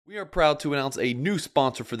We are proud to announce a new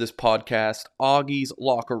sponsor for this podcast, Augie's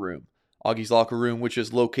Locker Room. Augie's Locker Room, which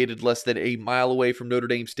is located less than a mile away from Notre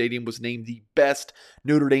Dame Stadium, was named the best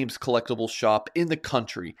Notre Dame's collectible shop in the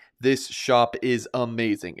country. This shop is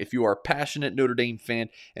amazing. If you are a passionate Notre Dame fan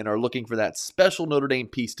and are looking for that special Notre Dame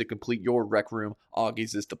piece to complete your rec room,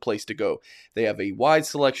 Augie's is the place to go. They have a wide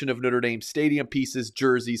selection of Notre Dame stadium pieces,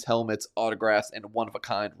 jerseys, helmets, autographs, and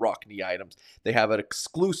one-of-a-kind Rockne items. They have an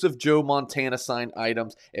exclusive Joe Montana signed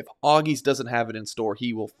items. If Augie's doesn't have it in store,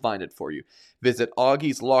 he will find it for you. Visit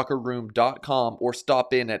augieslockerroom.com or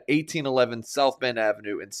stop in at 1811 South Bend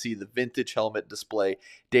Avenue and see the vintage helmet display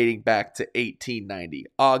dating back to 1890.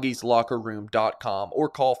 augieslockerroom.com or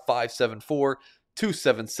call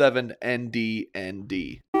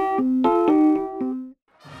 574-277-NDND.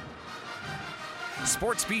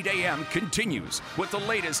 Sports Beat AM continues with the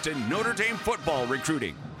latest in Notre Dame football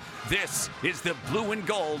recruiting. This is the Blue and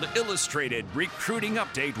Gold Illustrated Recruiting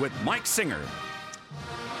Update with Mike Singer.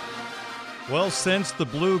 Well, since the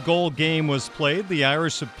blue-gold game was played, the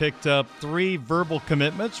Irish have picked up 3 verbal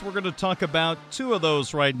commitments. We're going to talk about 2 of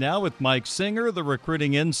those right now with Mike Singer, the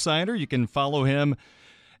recruiting insider. You can follow him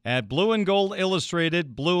at Blue and Gold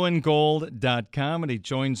Illustrated, blueandgold.com, and he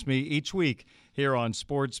joins me each week here on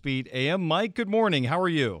Sports Beat AM. Mike, good morning. How are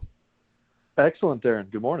you? Excellent, Darren.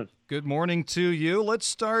 Good morning. Good morning to you. Let's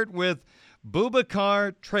start with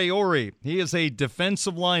Boubacar Traore. He is a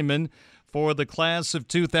defensive lineman for the class of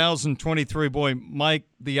 2023. Boy, Mike,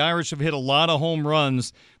 the Irish have hit a lot of home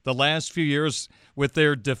runs the last few years with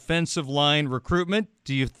their defensive line recruitment.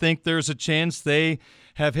 Do you think there's a chance they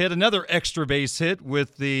have hit another extra base hit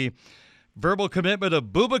with the verbal commitment of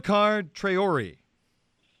Boubacar Traore?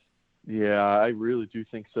 Yeah, I really do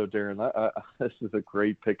think so, Darren. This is a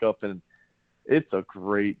great pickup, and it's a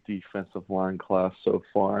great defensive line class so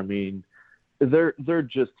far. I mean, they're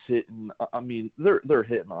just hitting. I mean, they're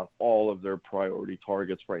hitting on all of their priority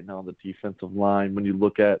targets right now on the defensive line. When you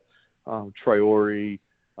look at Traore,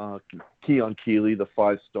 Keon Keeley, the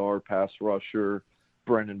 5-star pass rusher,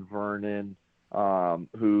 Brennan Vernon,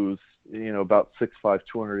 who's about 6'5",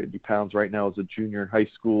 280 pounds right now as a junior in high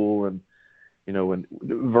school, and when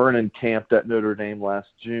Vernon camped at Notre Dame last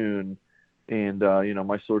June, and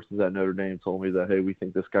my sources at Notre Dame told me that, hey, we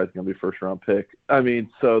think this guy's going to be first-round pick. I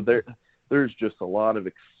mean, so there's just a lot of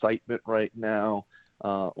excitement right now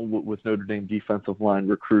with Notre Dame defensive line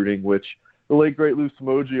recruiting, which the late, great Lou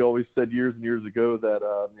Somogyi always said years and years ago that,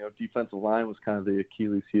 defensive line was kind of the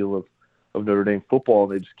Achilles heel of Notre Dame football.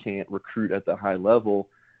 They just can't recruit at the high level.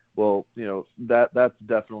 Well, that's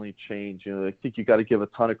definitely changed. I think you got to give a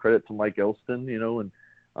ton of credit to Mike Elston, really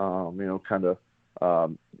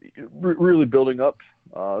building up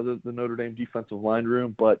the Notre Dame defensive line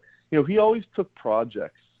room. But, he always took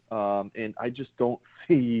projects. And I just don't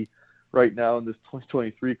see right now in this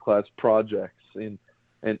 2023 class projects. And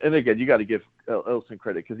again, you got to give Elston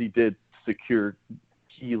credit because he did secure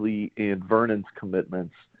Keeley and Vernon's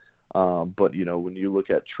commitments. But when you look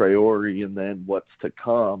at Traore and then what's to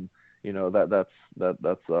come, that's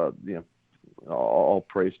all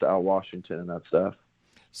praise to Al Washington and that staff.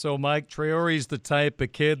 So, Mike, Traore's the type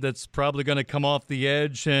of kid that's probably going to come off the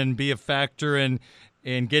edge and be a factor in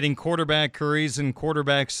getting quarterback hurries and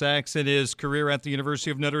quarterback sacks in his career at the University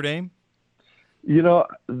of Notre Dame? A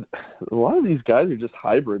lot of these guys are just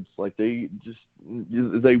hybrids. Like they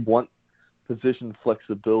want position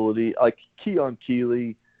flexibility. Like Keon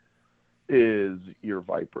Keeley is your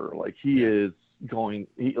Viper. Like he is going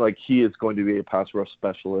to be a pass rush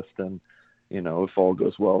specialist, and if all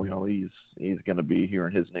goes well, he's going to be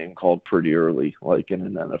hearing his name called pretty early, like in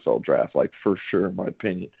an NFL draft, like for sure, in my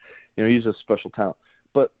opinion. He's a special talent.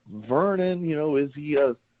 But Vernon, is he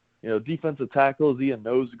a defensive tackle? Is he a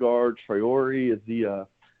nose guard? Traore, is he a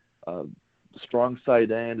strong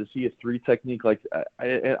side end? Is he a 3 technique? Like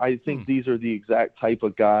I think these are the exact type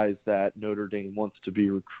of guys that Notre Dame wants to be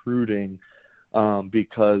recruiting,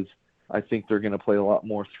 because I think they're going to play a lot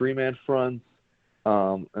more 3-man fronts,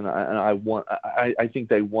 and I think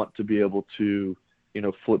they want to be able to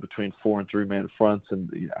flip between 4 and 3-man fronts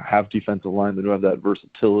and have defensive linemen who have that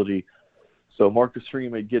versatility. So Marcus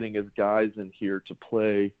Freeman getting his guys in here to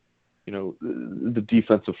play, the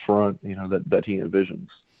defensive front, that he envisions.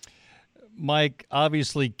 Mike,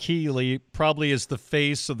 obviously Keeley probably is the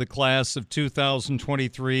face of the class of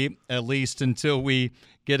 2023, at least until we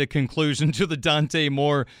get a conclusion to the Dante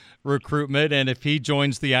Moore recruitment. And if he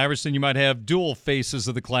joins the Irish, then you might have dual faces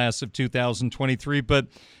of the class of 2023. But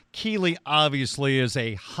Keeley obviously is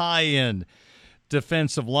a high-end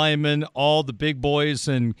defensive lineman. All the big boys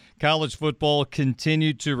in college football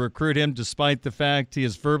continue to recruit him despite the fact he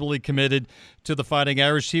is verbally committed to the Fighting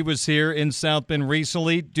Irish. He was here in South Bend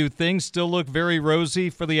recently. Do things still look very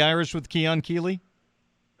rosy for the Irish with Keon Keeley?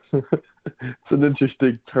 It's an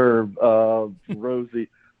interesting term, rosy.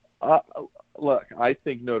 Look, I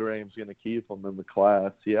think Notre Dame's going to keep him in the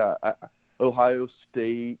class. Yeah, Ohio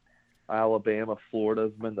State, Alabama, Florida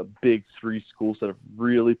has been the big three schools that have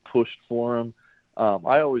really pushed for him.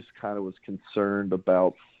 I always kind of was concerned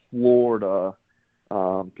about Florida,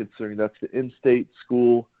 considering that's the in-state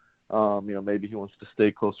school. Maybe he wants to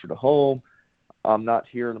stay closer to home. I'm not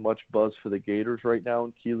hearing much buzz for the Gators right now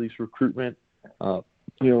in Keeley's recruitment. I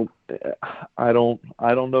don't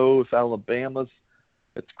know if Alabama's.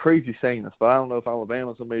 It's crazy saying this, but I don't know if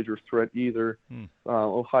Alabama's a major threat either.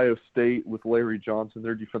 Ohio State with Larry Johnson,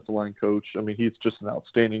 their defensive line coach, I mean, he's just an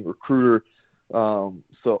outstanding recruiter.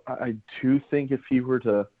 So I do think if he were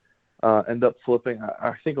to end up flipping,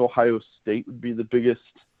 I think Ohio State would be the biggest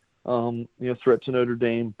threat to Notre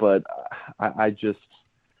Dame. But I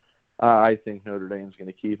think Notre Dame's going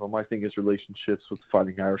to keep him. I think his relationships with the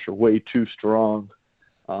Fighting Irish are way too strong.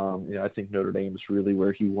 I think Notre Dame is really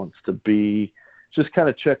where he wants to be. Just kind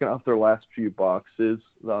of checking off their last few boxes,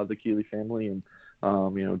 the Keeley family, and I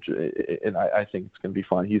think it's going to be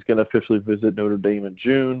fine. He's going to officially visit Notre Dame in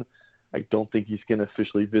June. I don't think he's going to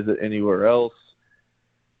officially visit anywhere else.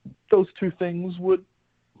 Those two things would,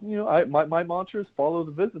 my mantra is follow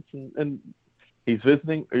the visits, and he's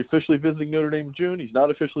officially visiting Notre Dame in June. He's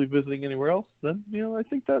not officially visiting anywhere else. Then I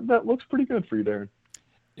think that looks pretty good for you, Darren.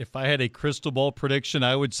 If I had a crystal ball prediction,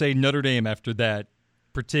 I would say Notre Dame after that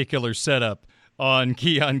particular setup on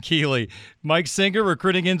Keon Keeley. Mike Singer,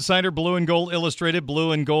 recruiting insider, Blue and Gold Illustrated,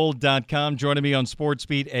 blueandgold.com, joining me on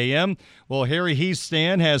SportsBeat AM. Well, Harry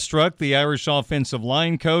Hiestand has struck the Irish offensive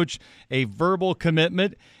line coach a verbal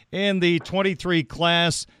commitment. In the 23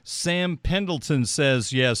 class, Sam Pendleton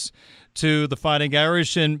says yes to the Fighting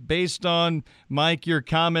Irish. And based on, Mike, your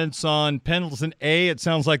comments on Pendleton, A, it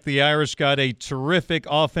sounds like the Irish got a terrific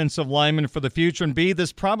offensive lineman for the future. And B,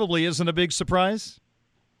 this probably isn't a big surprise.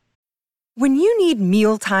 When you need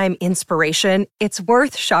mealtime inspiration, it's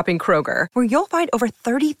worth shopping Kroger, where you'll find over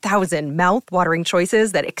 30,000 mouth-watering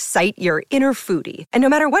choices that excite your inner foodie. And no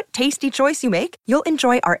matter what tasty choice you make, you'll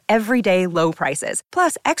enjoy our everyday low prices,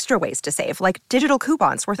 plus extra ways to save, like digital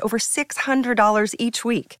coupons worth over $600 each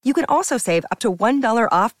week. You can also save up to $1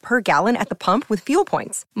 off per gallon at the pump with fuel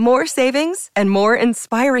points. More savings and more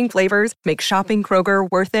inspiring flavors make shopping Kroger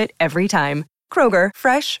worth it every time. Kroger,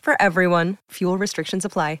 fresh for everyone. Fuel restrictions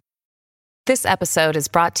apply. This episode is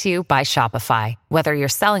brought to you by Shopify. Whether you're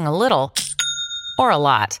selling a little or a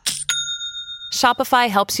lot, Shopify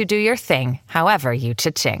helps you do your thing, however you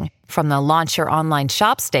cha-ching. From the launch your online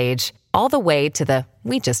shop stage, all the way to the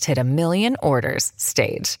we just hit 1 million orders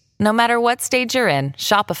stage. No matter what stage you're in,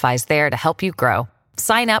 Shopify's there to help you grow.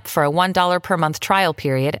 Sign up for a $1 per month trial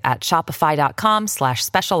period at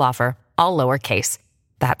shopify.com/special offer, all lowercase.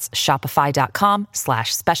 That's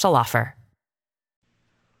shopify.com/special offer.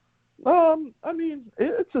 I mean,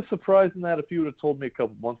 it's a surprise in that if you would have told me a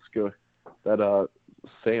couple months ago that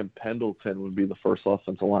Sam Pendleton would be the first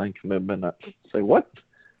offensive line commitment, I'd say, what?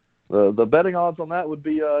 The betting odds on that would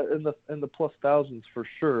be in the plus thousands for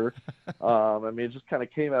sure. I mean, it just kind of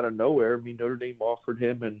came out of nowhere. I mean, Notre Dame offered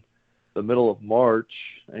him in the middle of March,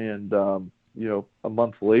 and a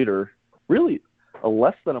month later, really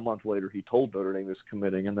less than a month later, he told Notre Dame he was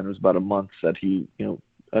committing, and then it was about a month that he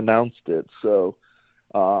announced it. So.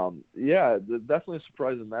 Definitely a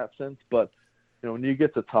surprise in that sense. But when you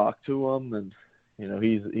get to talk to him, and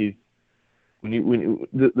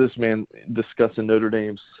this man discussing Notre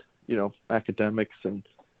Dame's academics and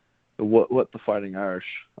what the Fighting Irish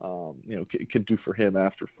can do for him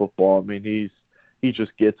after football. I mean, he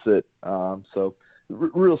just gets it. So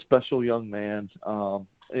real special young man,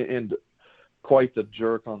 and quite the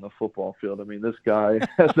jerk on the football field. I mean, this guy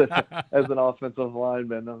as an offensive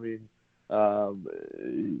lineman, I mean.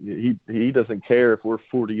 He doesn't care if we're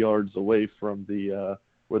 40 yards away from the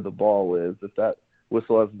where the ball is. If that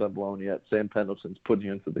whistle hasn't been blown yet, Sam Pendleton's putting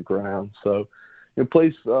you into the ground. So he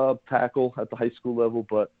plays tackle at the high school level,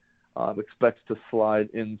 but expects to slide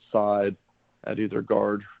inside at either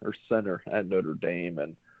guard or center at Notre Dame.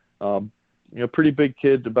 And pretty big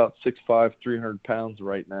kid, about 6'5", 300 pounds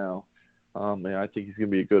right now. And I think he's going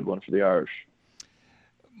to be a good one for the Irish.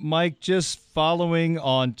 Mike, just following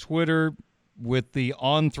on Twitter with the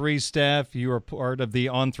On3 staff, you are part of the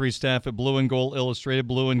On3 staff at Blue and Gold Illustrated,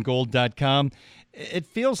 blueandgold.com. It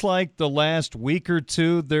feels like the last week or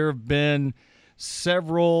two there have been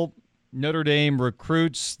several Notre Dame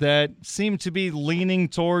recruits that seem to be leaning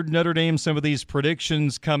toward Notre Dame. Some of these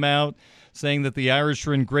predictions come out saying that the Irish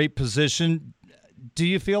are in great position. Do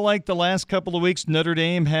you feel like the last couple of weeks Notre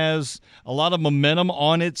Dame has a lot of momentum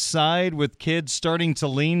on its side with kids starting to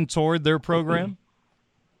lean toward their program?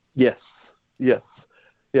 Yes.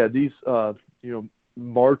 Yeah, these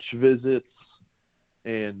March visits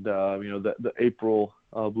and the April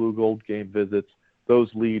blue gold game visits, those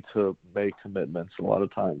lead to May commitments a lot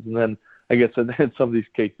of times, and then I guess in some of these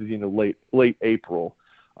cases, late April.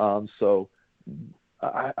 So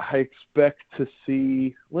I expect to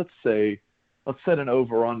see, let's set an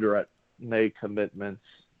over under at May commitments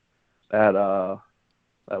at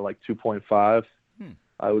like 2.5.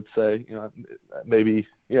 I would say, maybe,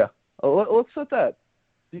 yeah. Let's set that.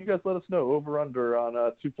 You guys let us know over under on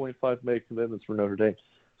 2.5 May commitments for Notre Dame.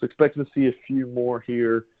 So expecting to see a few more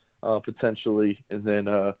here potentially, and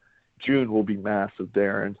then June will be massive,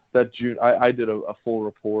 Darren. That June, I did a full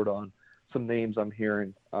report on some names I'm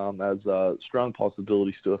hearing as strong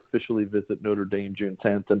possibilities to officially visit Notre Dame June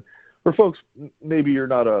 10th. And for folks, maybe you're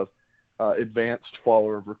not a advanced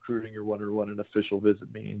follower of recruiting or wondering what an official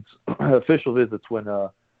visit means. Official visits when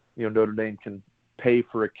Notre Dame can pay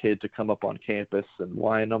for a kid to come up on campus and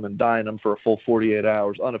wine them and dine them for a full 48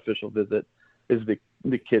 hours. Unofficial visit is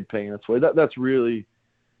the kid paying its way. That's really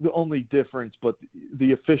the only difference, but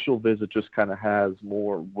the official visit just kind of has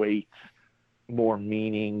more weight, more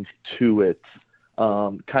meaning to it.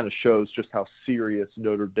 Kind of shows just how serious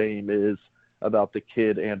Notre Dame is about the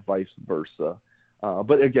kid and vice versa.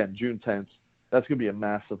 But again, June 10th, that's going to be a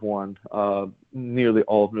massive one. Nearly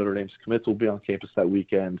all of Notre Dame's commits will be on campus that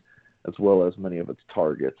weekend, as well as many of its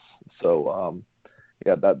targets. So,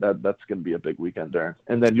 that's going to be a big weekend there.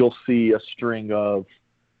 And then you'll see a string of,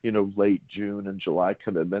 late June and July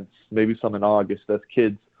commitments, maybe some in August, as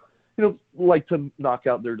kids, like to knock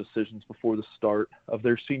out their decisions before the start of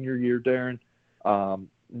their senior year, Darren.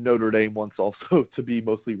 Notre Dame wants also to be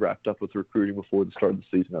mostly wrapped up with recruiting before the start of the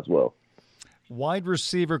season as well. Wide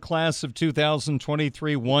receiver class of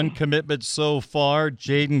 2023, one commitment so far.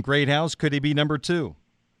 Jaden Greathouse, could he be number 2?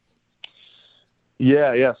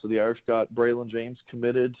 Yeah. So the Irish got Braylon James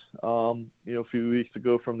committed, a few weeks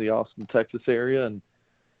ago from the Austin, Texas area, and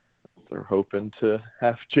they're hoping to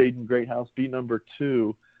have Jaden Greathouse be number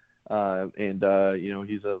 2. He's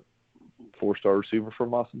a 4-star receiver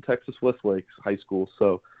from Austin, Texas, Westlake High School.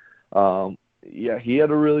 So, he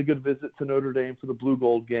had a really good visit to Notre Dame for the Blue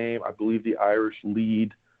Gold game. I believe the Irish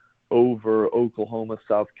lead over Oklahoma,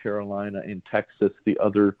 South Carolina, and Texas, the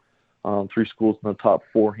other 3 schools in the top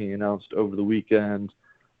 4 he announced over the weekend.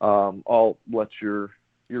 I'll let your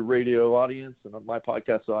radio audience and my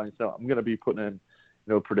podcast audience know I'm going to be putting in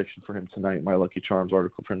prediction for him tonight, my Lucky Charms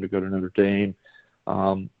article for him to go to Notre Dame.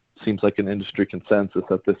 Seems like an industry consensus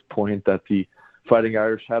at this point that the Fighting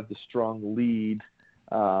Irish have the strong lead.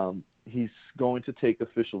 He's going to take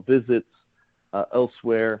official visits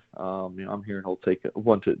elsewhere. I'm hearing he'll take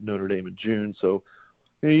one to Notre Dame in June. So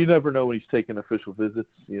you never know when he's taking official visits.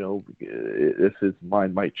 If his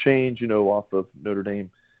mind might change. Off of Notre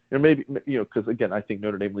Dame. Maybe because again, I think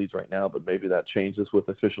Notre Dame leads right now, but maybe that changes with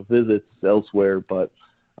official visits elsewhere. But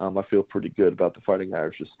I feel pretty good about the Fighting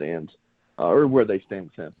Irish's stand or where they stand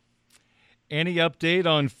with him. Any update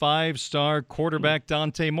on 5-star quarterback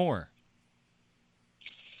Dante Moore?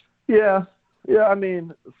 Yeah. I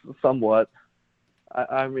mean, somewhat.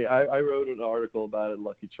 I wrote an article about it,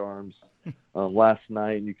 Lucky Charms, last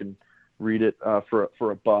night, and you can read it for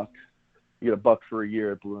 $1. You get $1 for a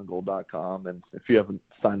year at blueandgold.com, and if you haven't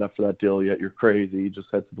signed up for that deal yet, you're crazy. Just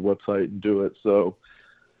head to the website and do it. So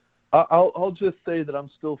I'll just say that I'm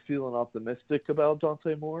still feeling optimistic about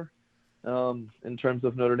Dante Moore in terms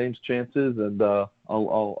of Notre Dame's chances, and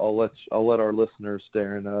I'll let our listeners,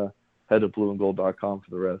 Darren, head to blueandgold.com for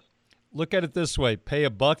the rest. Look at it this way. Pay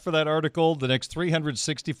 $1 for that article. The next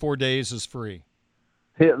 364 days is free.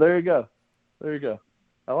 Yeah, there you go.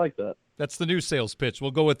 I like that. That's the new sales pitch.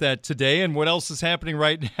 We'll go with that today. And what else is happening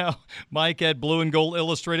right now, Mike, at Blue and Gold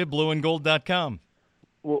Illustrated, blueandgold.com?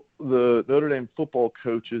 Well, the Notre Dame football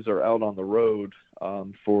coaches are out on the road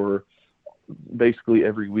for basically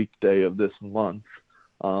every weekday of this month.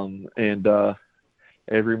 And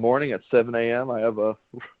every morning at 7 a.m., I have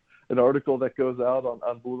an article that goes out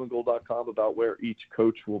on blueandgold.com about where each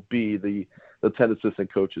coach will be. The 10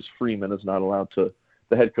 assistant coaches, Freeman is not allowed to,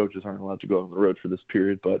 the head coaches aren't allowed to go on the road for this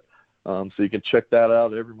period, but so you can check that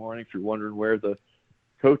out every morning if you're wondering where the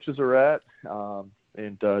coaches are at. Just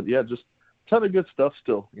a ton of good stuff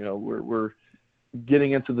still. We're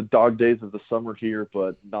getting into the dog days of the summer here,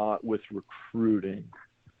 but not with recruiting.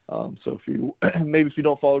 So if you if you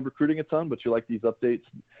don't follow recruiting a ton, but you like these updates,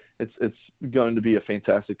 it's going to be a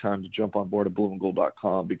fantastic time to jump on board at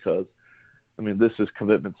blueandgold.com because, I mean, this is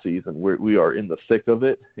commitment season. We are in the thick of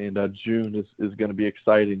it, and June is going to be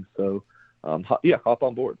exciting. So, hop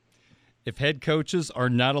on board. If head coaches are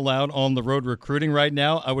not allowed on the road recruiting right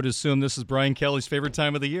now, I would assume this is Brian Kelly's favorite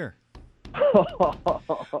time of the year.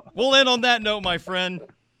 We'll end on that note, my friend.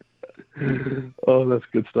 Oh, that's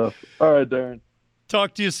good stuff. All right, Darren.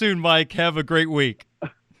 Talk to you soon, Mike. Have a great week.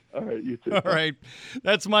 All right, you too. All right.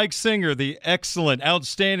 That's Mike Singer, the excellent,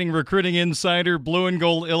 outstanding recruiting insider, Blue and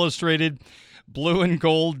Gold Illustrated,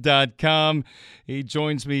 blueandgold.com. He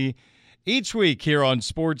joins me each week here on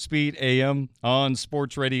Sports Beat AM on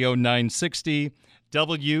Sports Radio 960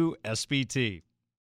 WSBT.